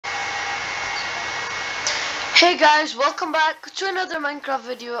Hey guys, welcome back to another Minecraft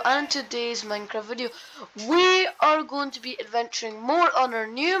video, and in today's Minecraft video we are going to be adventuring more on our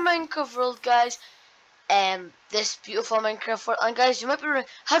new Minecraft world, guys. This beautiful Minecraft world. And guys, you might be wondering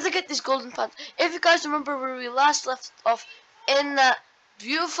how to get these golden pants. If you guys remember where we last left off in that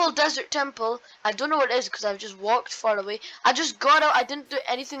beautiful desert temple, I don't know what it is because I've just walked far away. I just got out, I didn't do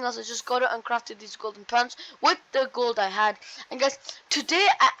anything else, I just got out and crafted these golden pants with the gold I had. And guys, today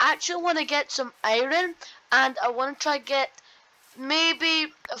I actually want to get some iron, and I want to try get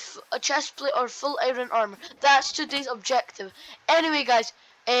maybe a chest plate or full iron armor. That's today's objective. Anyway guys,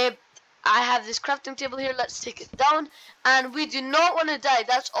 I have this crafting table here. Let's take it down, and we do not want to die.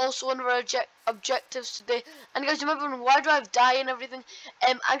 That's also one of our objectives today. And guys, remember, why do I have die and everything?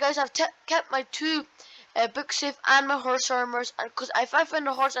 And guys, I've kept my two book safe and my horse armors, because if I find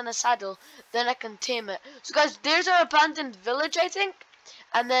a horse and a saddle, then I can tame it. So guys, there's our abandoned village, I think.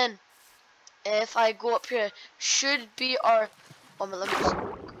 And then if I go up here, should be our let me just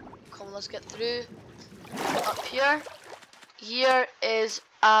come on, let's get through. Up here, here is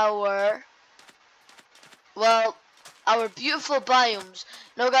our beautiful biomes.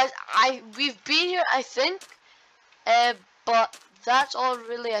 Now guys, we've been here, I think, but that's all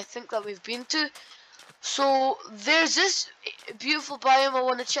really I think that we've been to. So there's this beautiful biome I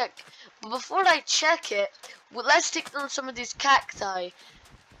want to check, but before I check it, let's take down some of these cacti.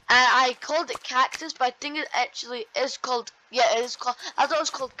 I called it cactus, but I think it actually is called, yeah, it is called, I thought it was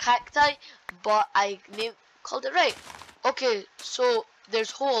called cacti, but I called it right. Okay, so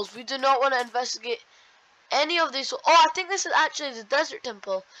there's holes. We do not want to investigate any of these. Oh, I think this is actually the desert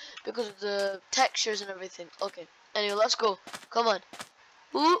temple because of the textures and everything. Okay, anyway, let's go. Come on.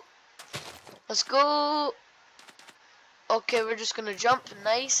 Ooh, let's go. Okay, we're just gonna jump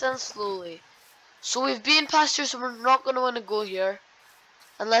nice and slowly. So we've been past here, so we're not gonna want to go here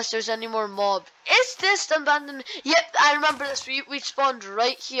unless there's any more mob. Is this the abandoned? Yep, I remember this. We spawned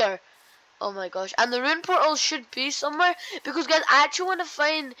right here. Oh my gosh. And the rune portal should be somewhere, because guys, I actually want to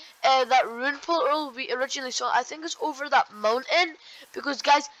find that rune portal we originally saw. I think it's over that mountain, because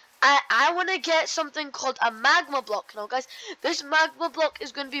guys, I want to get something called a magma block. Now guys, this magma block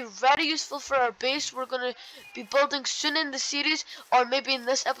is going to be very useful for our base we're going to be building soon in the series, or maybe in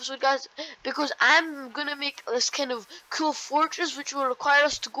this episode, guys, because I'm going to make this kind of cool fortress which will require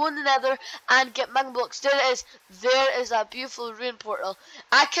us to go in the nether and get magma blocks. There is that beautiful rune portal.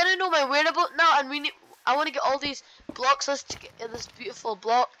 I kind of know my whereabouts now, and I want to get all these blocks. Let's get this beautiful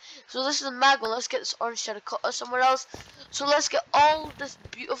block. So this is a magma. Let's get this orange terracotta somewhere else. So let's get all these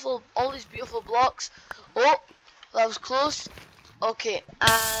beautiful blocks. Oh, that was close. Okay.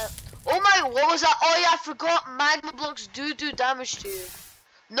 Oh my, what was that? Oh yeah, I forgot. Magma blocks do damage to you.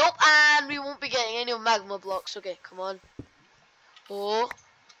 Nope, and we won't be getting any magma blocks. Okay, come on. Oh,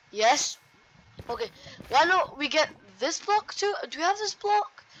 yes. Okay, why don't we get this block too? Do we have this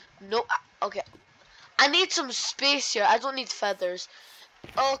block? Nope. Okay. I need some space here. I don't need feathers.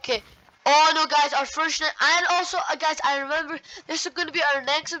 Okay. Oh no, guys, our first night. And also, guys, I remember this is going to be our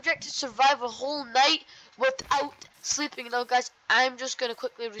next objective: survive a whole night without sleeping. Now, guys, I'm just going to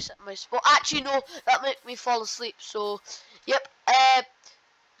quickly reset my spot. Actually, no, that make me fall asleep. So, yep.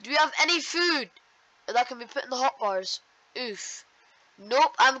 Do we have any food that can be put in the hot bars? Oof.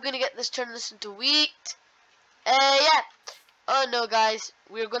 Nope. I'm going to turn this into wheat. Yeah. Oh no, guys,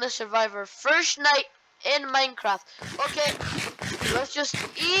 we're going to survive our first night in Minecraft. Okay, let's just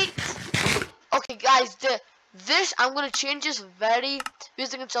eat. Okay guys, this I'm gonna change this very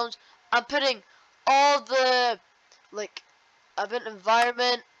music and sounds. I'm putting all the a bit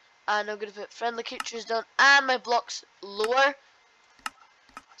environment, and I'm gonna put friendly creatures down and my blocks lower.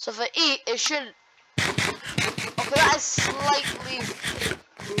 So if I eat, it should. Okay, that is slightly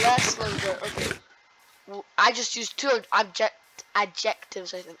less louder. Okay, I just used two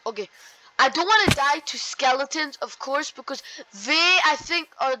adjectives, I think. Okay. I don't want to die to skeletons, of course, because they, I think,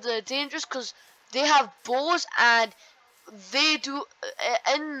 are the dangerous, because they have bows, and they do,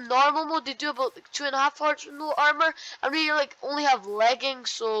 in normal mode, they do about 2.5 hearts with no armor, and we only have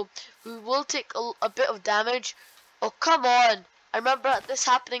leggings, so we will take a bit of damage. Oh, come on. I remember this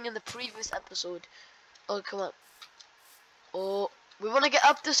happening in the previous episode. Oh, come on. Oh, we want to get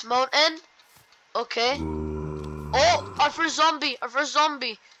up this mountain. Okay. Oh, our first zombie.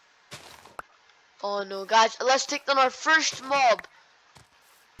 Oh no, guys, let's take down our first mob.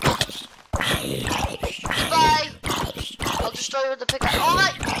 Goodbye. I'll destroy you with the pickaxe. Oh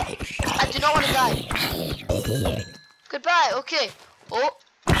my! I do not want to die. Goodbye. Okay. Oh.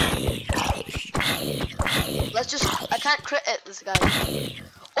 Let's just. I can't crit it, this guy.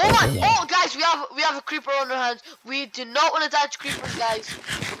 Oh my! Oh, guys, we have a creeper on our hands. We do not want to die to creepers, guys.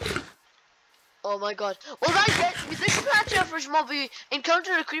 Oh my god. Well, this is actually our first mob. We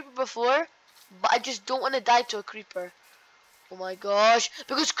encountered a creeper before, but I just don't want to die to a creeper. Oh my gosh.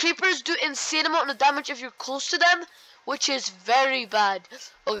 Because creepers do insane amount of damage if you're close to them, which is very bad.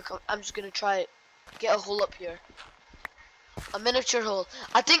 Okay, come, I'm just going to try it. Get a hole up here. A miniature hole.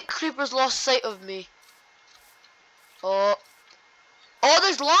 I think creepers lost sight of me. Oh. Oh,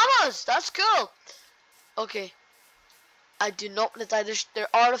 there's llamas. That's cool. Okay. I do not want to die. There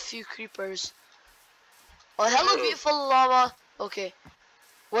are a few creepers. Oh, hello, beautiful llama. Okay.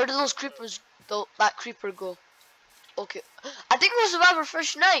 Where do those creepers, that creeper go? Okay. I think we'll survive our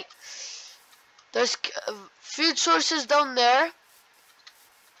first night. There's food sources down there.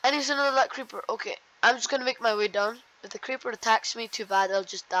 And there's another that creeper. Okay. I'm just going to make my way down. If the creeper attacks me, too bad. I'll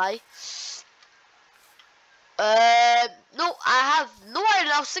just die. No, I have no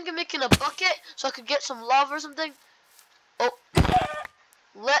idea. I was thinking of making a bucket so I could get some lava or something. Oh.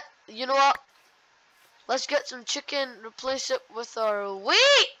 You know what? Let's get some chicken, replace it with our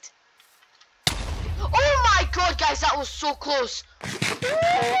wheat! Oh my god, guys, that was so close!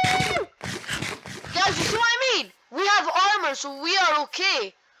 Oh. Guys, you see what I mean? We have armor, so we are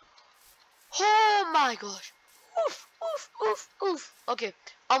okay. Oh my gosh. Oof, oof, oof, oof. Okay,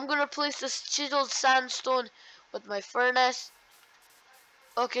 I'm gonna replace this chiseled sandstone with my furnace.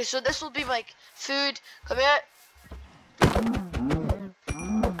 Okay, so this will be my food. Come here.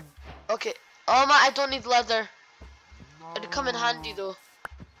 Okay. Oh my, I don't need leather. It'd come in handy though.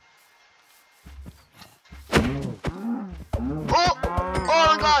 Oh! Oh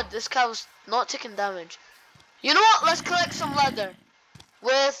my god, this cow's not taking damage. You know what? Let's collect some leather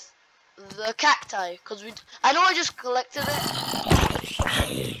with the cacti, cause I know I just collected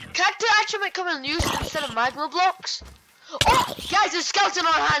it. Cacti actually might come in use instead of magma blocks. Oh, guys, there's a skeleton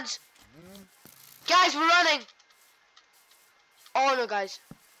on our hands. Guys, we're running. Oh no, guys.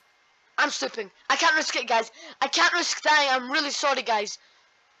 I'm stooping. I can't risk it, guys. I can't risk dying. I'm really sorry, guys.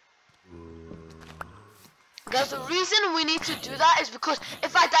 Guys, the reason we need to do that is because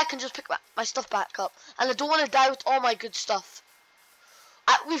if I die, I can just pick my stuff back up. And I don't want to die with all my good stuff.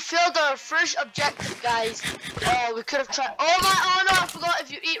 We failed our first objective, guys. Oh, we could have tried. Oh no, I forgot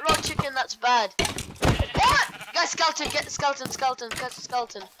if you eat raw chicken, that's bad. Oh, guys, skeleton, get the skeleton, get the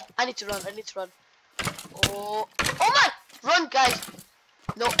skeleton. I need to run, Oh my, run, guys.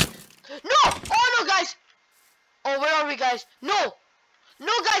 No. No! Oh no, guys! Oh, where are we, guys? No!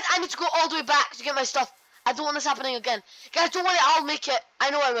 No, guys, I need to go all the way back to get my stuff. I don't want this happening again. Guys, don't worry, I'll make it. I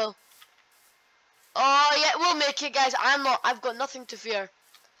know I will. Oh, yeah, we'll make it, guys. I've got nothing to fear.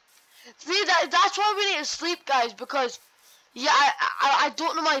 See, that's why we need to sleep, guys, because, yeah, I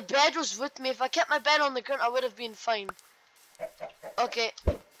don't know, my bed was with me. If I kept my bed on the ground, I would have been fine. Okay.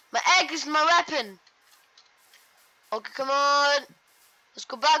 My egg is my weapon. Okay, come on. Let's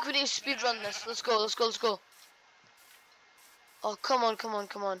go back. We need to speedrun this. Let's go. Oh, come on.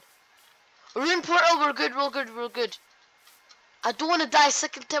 Rune portal, we're good. I don't want to die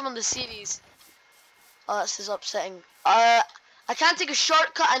second time on the series. Oh, this is upsetting. I can't take a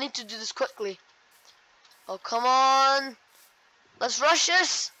shortcut. I need to do this quickly. Oh, come on. Let's rush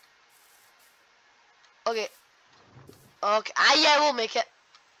this. Okay. Yeah, we'll make it.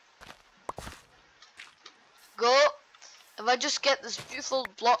 Go. If I just get this beautiful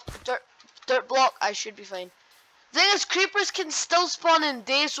dirt block, I should be fine. The thing is, creepers can still spawn in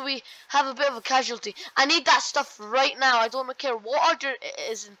days, so we have a bit of a casualty. I need that stuff right now. I don't care what order it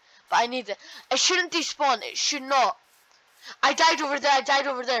is in, but I need it. It shouldn't despawn. It should not. I died over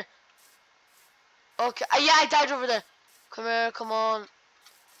there. Okay, yeah, I died over there. Come here, come on.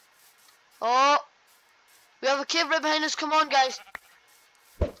 Oh, we have a cave right behind us. Come on, guys.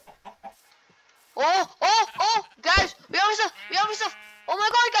 Oh, guys, we have stuff. Oh my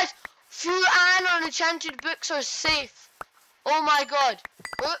god, guys. Few and unenchanted books are safe. Oh my god.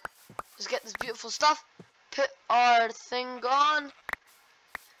 Let's get this beautiful stuff. Put our thing on.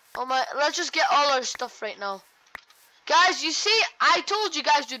 Oh my, let's just get all our stuff right now. Guys, you see, I told you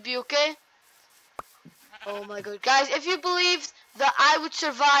guys would be okay. Oh my god, guys, if you believed that I would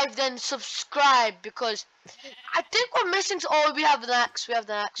survive, then subscribe, because I think we're missing. Oh, we have the axe.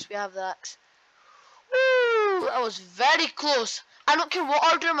 Woo, that was very close. I don't care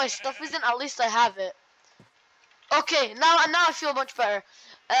what order my stuff is in, at least I have it. Okay, now I feel much better.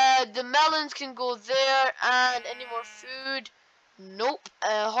 The melons can go there, and any more food? Nope.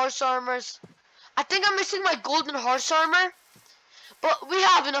 Horse armors. I think I'm missing my golden horse armor, but we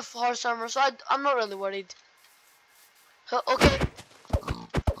have enough horse armor, so I'm not really worried. Okay.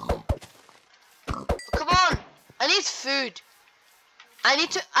 Come on. I need food. I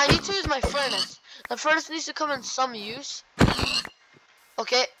need to use my furnace. The furnace needs to come in some use.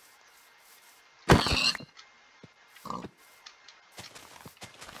 Okay.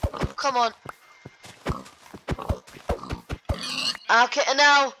 come on. Okay, and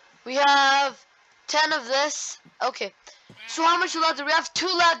now we have 10 of this. Okay, so how much leather? We have 2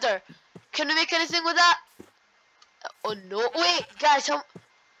 leather. Can we make anything with that? Oh no, wait, guys, don't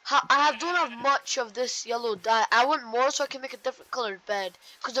have much of this yellow dye. I want more so I can make a different colored bed.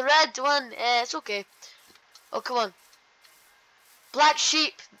 Because the red one, it's okay. Oh, come on. Black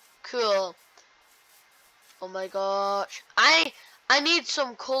sheep. Cool. Oh my gosh. I need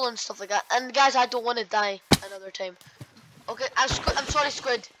some coal and stuff like that. And guys, I don't want to die another time. Okay, I'm sorry,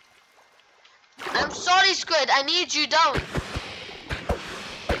 Squid. I'm sorry, Squid. I need you down.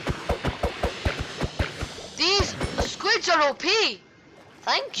 These squids are OP.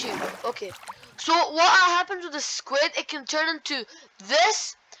 Thank you. Okay. So what happens with the squid? It can turn into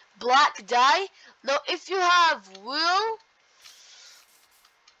this black dye. Now, if you have wool.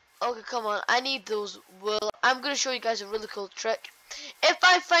 Okay, come on. I need those wool. I'm gonna show you guys a really cool trick. If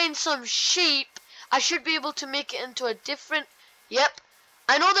I find some sheep, I should be able to make it into a different. Yep.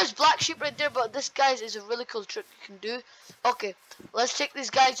 I know there's black sheep right there, but this guys is a really cool trick you can do. Okay, let's check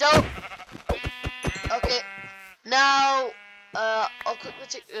these guys out. Okay. Now, I'll quickly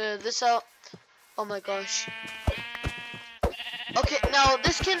take this out. Oh my gosh. Okay, now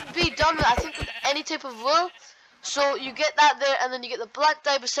this can be done with, I think, with any type of wool. So you get that there, and then you get the black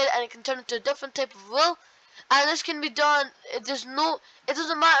dye beside it, and it can turn into a different type of wool. And this can be done. It doesn't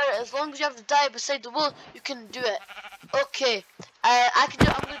matter as long as you have the dye beside the wool, you can do it. Okay, I'm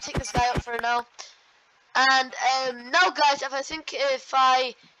gonna take this guy out for now. And now, guys, if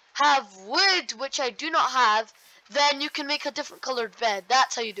I have wood, which I do not have, then you can make a different colored bed.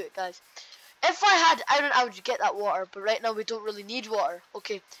 That's how you do it, guys. If I had iron, I would get that water, but right now we don't really need water.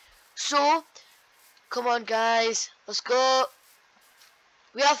 Okay, so come on, guys, let's go.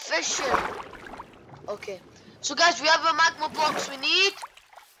 We have fishing. Okay, so guys, we have the magma blocks we need.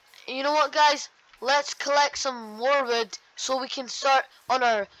 And you know what, guys? Let's collect some more wood so we can start on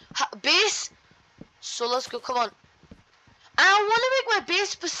our base. So let's go. Come on. And I want to make my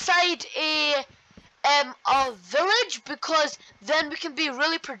base beside a village, because then we can be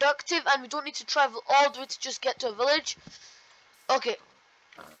really productive and we don't need to travel all the way to just get to a village. Okay.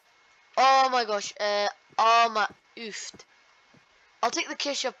 Oh my gosh. Oh my oofed. I'll take the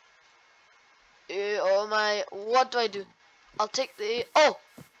Kesha. Oh my. What do I do? I'll take the. Oh.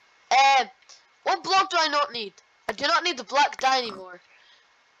 What block do I not need? I do not need the black dye anymore.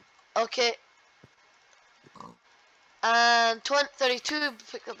 Okay. And 32.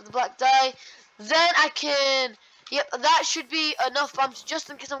 Pick up the black dye. Then I can. Yep, that should be enough bumps just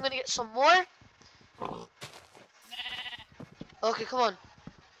in case I'm gonna get some more. Okay, come on.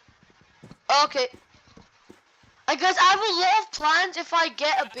 Okay. And guys, I have a lot of plans if I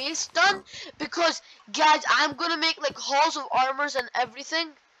get a base done, because guys, I'm gonna make like halls of armors and everything.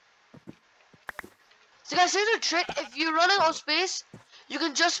 So guys, here's a trick. If you're running out of space, you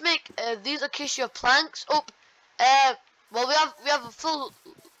can just make these acacia planks. Oh, well, we have a full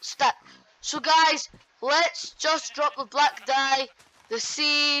stack. So guys, let's just drop the black dye, the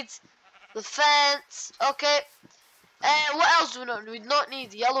seeds, the fence. Okay. What else do we not? We do not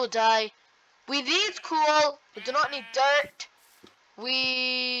need yellow dye. We need coal. We do not need dirt.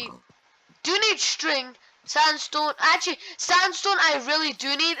 We do need string, sandstone. Actually, sandstone I really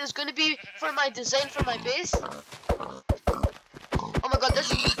do need. Is going to be for my design for my base. Oh my god,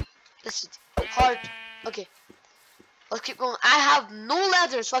 this is hard. Okay, let's keep going. I have no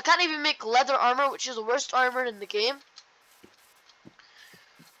leather, so I can't even make leather armor, which is the worst armor in the game.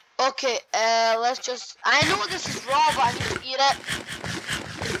 Okay, let's just. I know this is raw, but I need to eat it.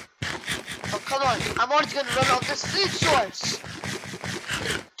 Oh, come on. I'm already gonna run out of this food source.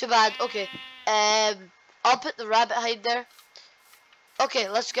 Too bad. Okay. I'll put the rabbit hide there. Okay,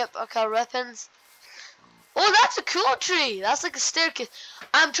 let's get back our weapons. Oh, that's a cool tree. That's like a staircase.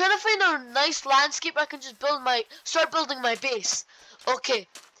 I'm trying to find a nice landscape where I can just start building my base. Okay.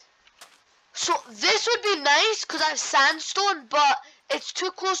 So this would be nice because I have sandstone, but it's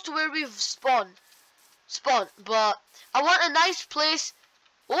too close to where we've spawned. But I want a nice place.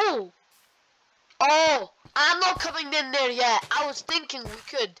 Oh. Oh, I'm not coming in there yet. I was thinking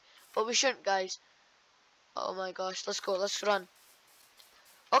we could, but we shouldn't, guys. Oh my gosh, let's go. Let's run.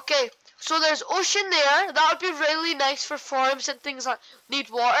 Okay, so there's ocean there. That would be really nice for farms and things that need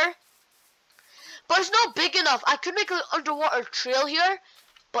water. But it's not big enough. I could make an underwater trail here,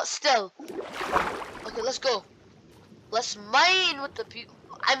 but still. Okay, let's go. Let's mine with the people.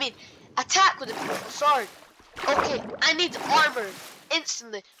 I mean, attack with the beautiful sword. Okay, I need armor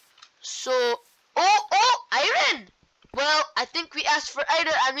instantly. So, oh, iron. Well, I think we asked for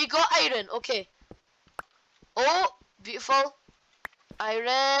iron and we got iron. Okay. Oh, beautiful.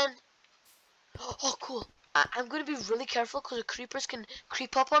 Iron. Oh, cool. I'm gonna be really careful because the creepers can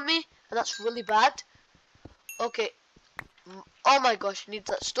creep up on me, and that's really bad. Okay. Oh my gosh, I need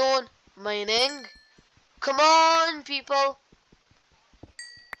that stone. Mining. Come on, people.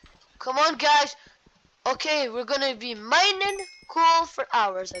 Come on, guys. Okay, we're gonna be mining coal for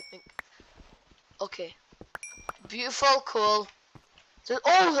hours, I think. Okay. Beautiful coal. So,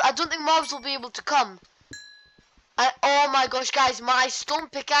 oh, I don't think mobs will be able to come. Oh my gosh, guys, my stone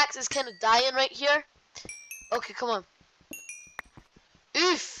pickaxe is kind of dying right here. Okay, come on.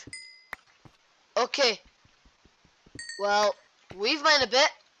 Oof. Okay. Well, we've mined a bit.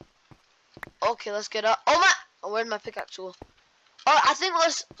 Okay, let's get up. Oh my! Oh, where'd my pickaxe go? Oh, I think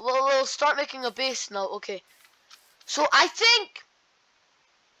we'll start making a base now. Okay. So I think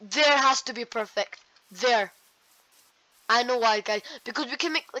there has to be perfect. There. I know why, guys. Because we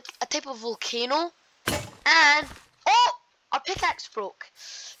can make like a type of volcano. And oh, our pickaxe broke.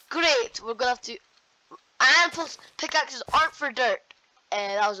 Great. We're gonna have to. And plus, pickaxes aren't for dirt.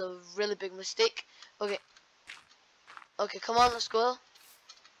 And that was a really big mistake. Okay. Okay, come on, let's go.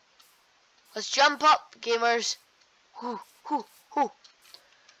 Let's jump up, gamers. Whoo, whoo, whoo.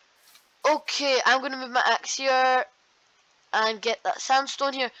 Okay, I'm gonna move my axe here and get that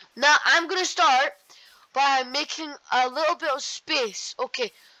sandstone here. Now I'm gonna start by making a little bit of space.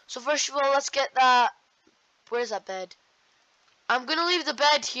 Okay, so first of all, let's get that. Where's that bed? I'm gonna leave the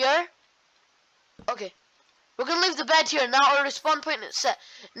bed here. Okay, we're gonna leave the bed here. Now our respawn point is set.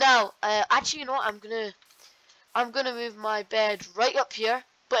 Now, actually, you know what? I'm gonna move my bed right up here.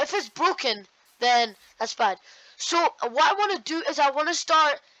 But if it's broken, then that's bad. So what I want to do is I want to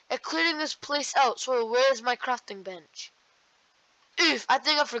start clearing this place out. So where's my crafting bench? Oof, I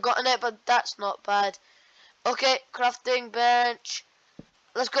think I've forgotten it, but that's not bad. Okay, crafting bench.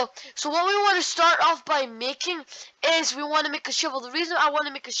 Let's go. So what we want to start off by making is we want to make a shovel. The reason I want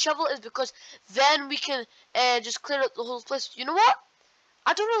to make a shovel is because then we can just clear out the whole place. You know what?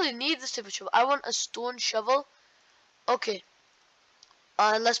 I don't really need this type of shovel. I want a stone shovel. Okay.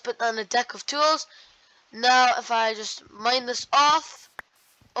 And let's put that on a deck of tools. Now if I just mine this off.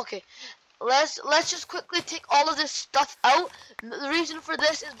 Okay. Let's just quickly take all of this stuff out. The reason for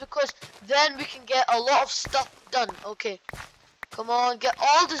this is because then we can get a lot of stuff done. Okay. Come on, get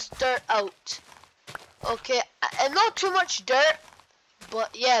all this dirt out. Okay, and not too much dirt, but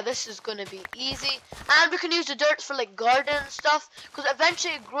yeah, this is gonna be easy. And we can use the dirt for like garden and stuff, because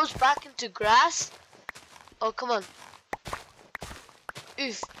eventually it grows back into grass. Oh, come on.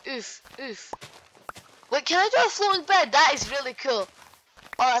 Oof, oof, oof. Wait, can I do a floating bed? That is really cool.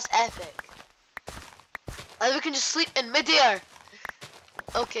 Oh, that's epic. And we can just sleep in midair.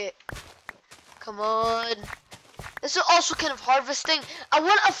 Okay. Come on. This is also kind of harvesting. I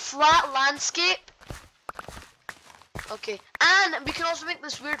want a flat landscape. Okay. And we can also make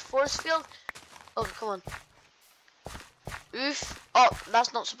this weird force field. Okay, come on. Oof. Oh,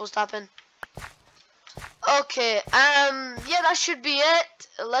 that's not supposed to happen. Okay, yeah, that should be it.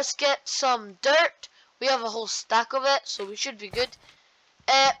 Let's get some dirt. We have a whole stack of it, so we should be good.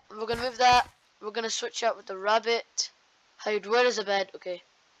 We're gonna move that. We're gonna switch out with the rabbit. Hide, where is the bed? Okay.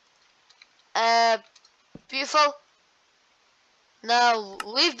 Beautiful. Now,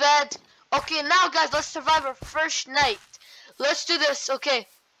 leave bed. Okay, now guys, let's survive our first night. Let's do this, okay.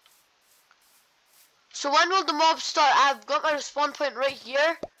 So when will the mobs start? I've got my respawn point right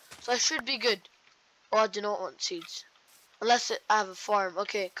here, so I should be good. Oh, I do not want seeds. Unless I have a farm.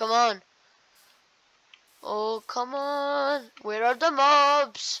 Okay, come on. Oh, come on. Where are the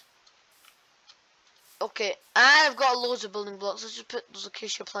mobs? Okay, I've got loads of building blocks. Let's just put those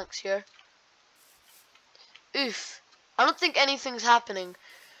acacia planks here. Oof. I don't think anything's happening.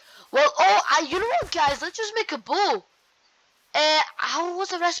 Well, oh, you know what, guys? Let's just make a bow. How was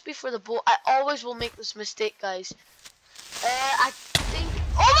the recipe for the bow? I always will make this mistake, guys. I think...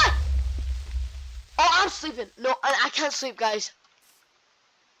 Oh, my! Oh, I'm sleeping. No, I can't sleep, guys.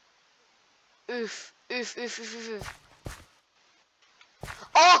 Oof. Oof, oof, oof, oof, oof.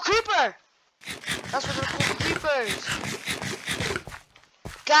 Oh, creeper! That's what they're called, creepers.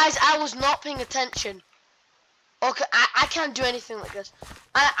 Guys, I was not paying attention. Okay, I can't do anything like this.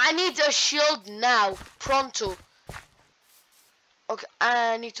 I need a shield now. Pronto. Okay,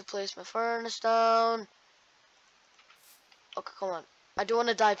 I need to place my furnace down. Okay, come on. I don't want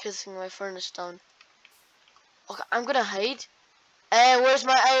to die placing my furnace down. Okay, I'm gonna hide. Where's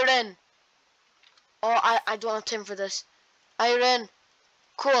my iron? Oh, I don't have time for this. Iron.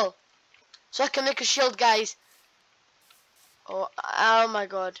 Cool. So I can make a shield, guys. Oh my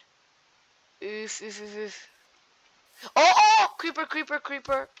god. Oof, oof, oof, oof. Oh, creeper, creeper,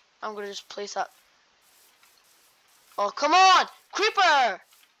 creeper. I'm gonna just place that. Oh, come on, creeper.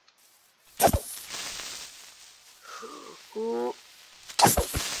 Ooh.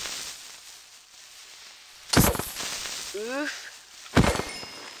 Oof.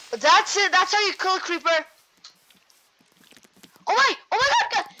 That's it. That's how you kill a creeper. Oh my! Oh my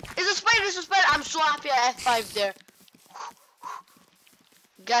God! It's a spider! It's a spider! I'm so happy I F5 there.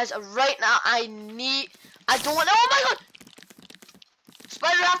 Guys, right now I don't want. Oh my God!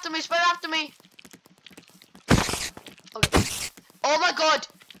 Spider after me! Spider after me! Okay. Oh my God!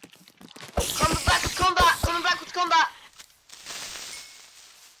 Come back with combat! Coming back with combat!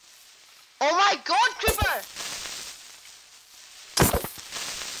 Oh my God, creeper!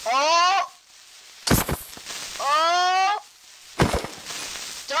 Oh! Oh!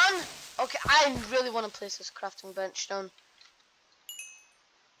 Done? Okay, I really want to place this crafting bench down.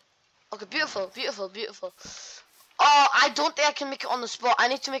 Okay, beautiful, beautiful, beautiful. Oh, I don't think I can make it on the spot. I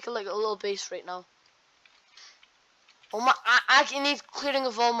need to make it like a little base right now. Oh my, I need clearing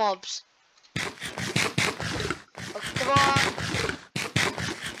of all mobs. Okay, come on.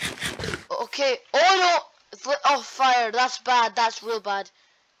 Okay, oh no! It's lit off fire, that's bad, that's real bad.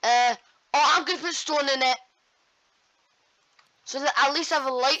 Oh, I'm gonna put stone in it. So that at least I have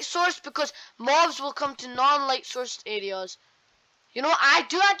a light source, because mobs will come to non-light sourced areas. You know, I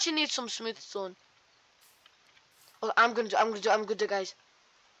do actually need some smooth stone. Okay, I'm gonna do, guys.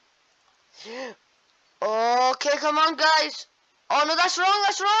 Okay, come on, guys. Oh no, that's wrong,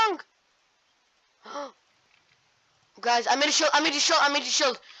 that's wrong. Guys, I made a shield, I made a shield, I made a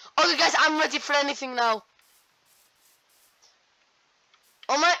shield. Okay, guys, I'm ready for anything now.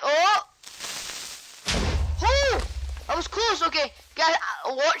 Oh my, oh! Oh! That was close, okay. Guys,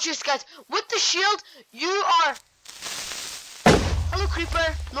 watch this, guys. With the shield, you are... Hello,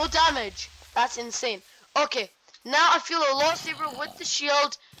 creeper. No damage. That's insane. Okay, now I feel a lot safer with the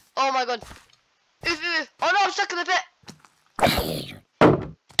shield. Oh my God. Oh no, I'm stuck in the pit.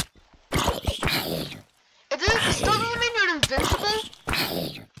 It still doesn't mean you're invincible.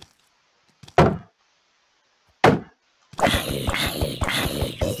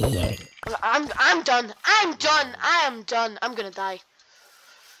 I'm done. I'm done. I am done. I'm gonna die.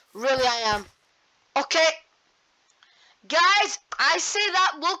 Really, I am. Okay. Guys, I say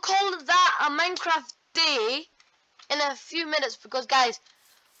that we'll call that a Minecraft day in a few minutes, because guys,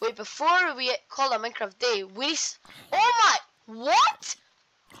 wait, before we call it a Minecraft day, oh my, what?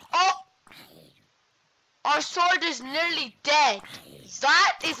 Oh, our sword is nearly dead.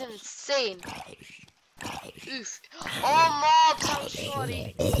 That is insane. Oof. Oh, mobs, I'm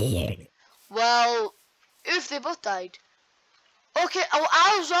sorry. Well, oof, they both died. Okay, what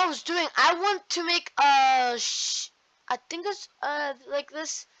I was doing, I want to make a I think it's like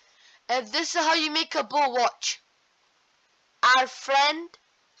this. This is how you make a bow. Watch. Our friend,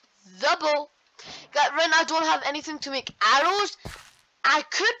 the bow. Right now I don't have anything to make arrows. I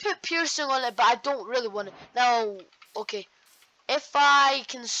could put piercing on it, but I don't really want it. Now, okay. If I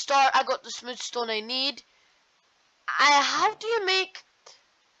can start, I got the smooth stone I need. How do you make...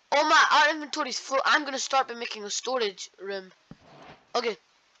 Oh my, our inventory's full. I'm gonna start by making a storage room. Okay.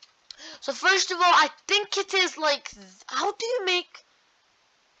 So first of all, I think it is like... How do you make...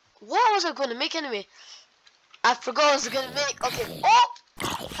 What was I going to make anyway? I forgot what I was going to make. Okay. Oh!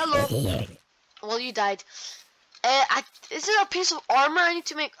 Hello. Well, you died. Is it a piece of armor I need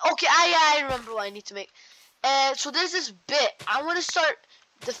to make? Okay, I remember what I need to make. So there's this bit. I want to start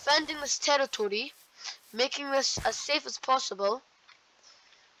defending this territory. Making this as safe as possible.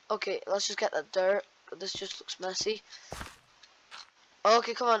 Okay, let's just get that dirt. This just looks messy.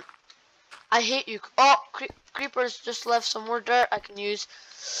 Okay, come on. I hate you. Oh, creepers just left some more dirt I can use.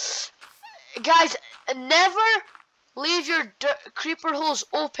 Guys, never leave your creeper holes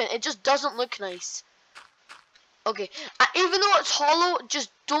open. It just doesn't look nice. Okay, even though it's hollow,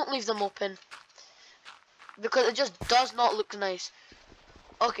 just don't leave them open. Because it just does not look nice.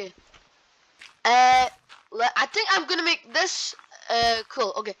 Okay. I think I'm gonna make this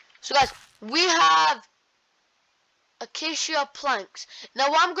cool. Okay, so guys, we have acacia planks. Now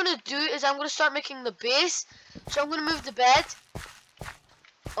what I'm gonna do is I'm gonna start making the base. So I'm gonna move the bed.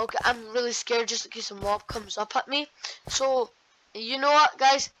 Okay, I'm really scared just in case a mob comes up at me. So you know what,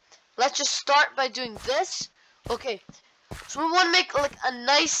 guys? Let's just start by doing this. Okay. So we want to make like a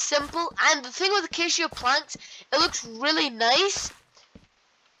nice simple, and the thing with acacia planks, it looks really nice.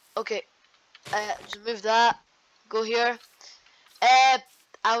 Okay. Just move that. Go here.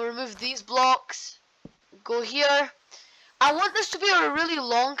 I'll remove these blocks. Go here. I want this to be a really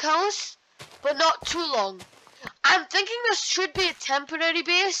long house, but not too long. I'm thinking this should be a temporary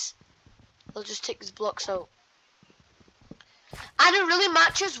base. I'll just take these blocks out. And it really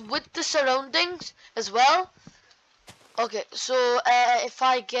matches with the surroundings as well. Okay, so if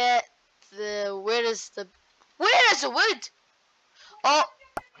I get the... Where is the... Where is the wood? Oh,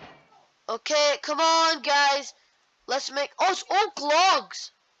 okay, come on, guys. Let's make. Oh, it's oak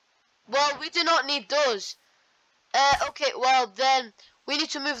logs. Well, we do not need those. Okay, well then we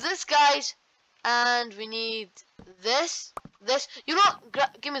need to move this, guys, and we need this. You know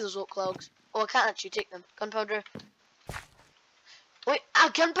what? Give me those oak logs. Oh, I can't actually take them. Gunpowder. Wait,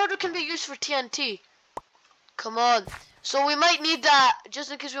 gunpowder can be used for TNT. Come on. So we might need that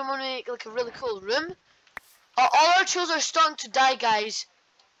just in case we want to make like a really cool room. All our tools are starting to die, guys.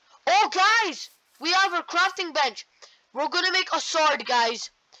 Oh, guys, we have our crafting bench. We're gonna make a sword, guys.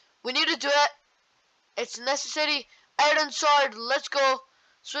 We need to do it. It's necessary. Iron sword. Let's go.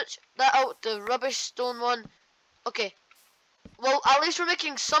 Switch that out. The rubbish stone one. Okay. Well, at least we're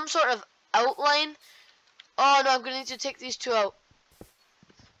making some sort of outline. Oh no, I'm gonna need to take these two out.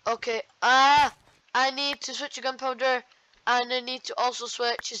 Okay. I need to switch to gunpowder, and I need to also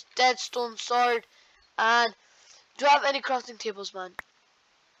switch his dead stone sword. And do I have any crafting tables, man?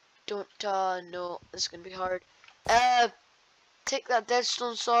 Don't. No, this is gonna be hard. Take that dead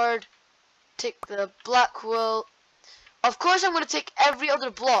stone sword. Take the black wool. Of course, I'm gonna take every other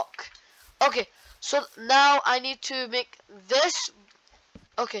block. Okay. So now I need to make this.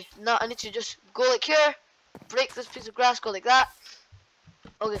 Okay, now I need to just go like here, break this piece of grass, go like that.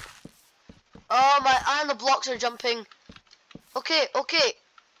 Okay. Oh my, and the blocks are jumping. Okay, okay.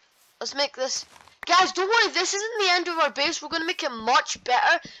 Let's make this. Guys, don't worry, this isn't the end of our base. We're going to make it much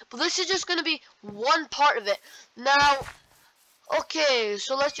better, but this is just going to be one part of it. Now, okay,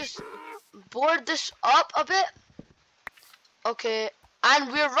 so let's just board this up a bit. Okay.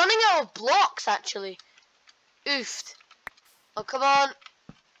 And we're running out of blocks, actually. Oofed. Oh, come on.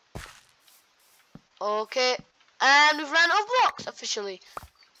 Okay. And we've ran out of blocks, officially.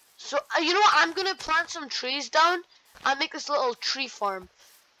 So, you know what? I'm going to plant some trees down and make this little tree farm.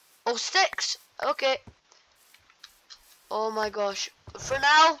 Oh, sticks. Okay. Oh, my gosh. For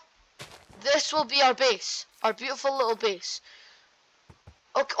now, this will be our base. Our beautiful little base.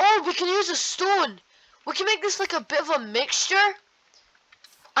 Okay. Oh, we can use a stone. We can make this like a bit of a mixture.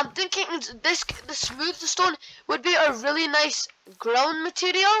 I'm thinking the smooth stone would be a really nice ground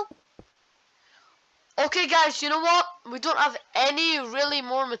material. Okay, guys, you know what? We don't have any really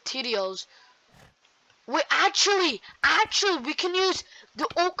more materials. We actually, we can use the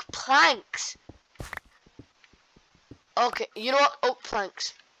oak planks. Okay, you know what? Oak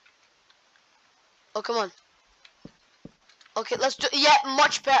planks. Oh, come on. Okay, let's do. Yeah,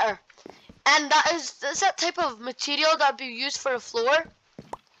 much better. And that's that type of material that'd be used for a floor.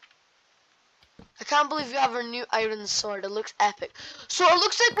 I can't believe we have our new iron sword. It looks epic. So it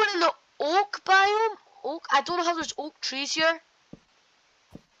looks like we're in the oak biome. Oak. I don't know how there's oak trees here.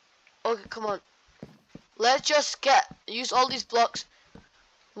 Okay, come on. Let's just use all these blocks.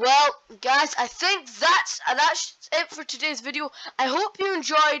 Well, guys, I think that's it for today's video. I hope you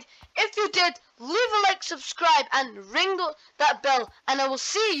enjoyed. If you did, leave a like, subscribe, and ring that bell. And I will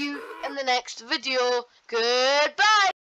see you in the next video. Goodbye.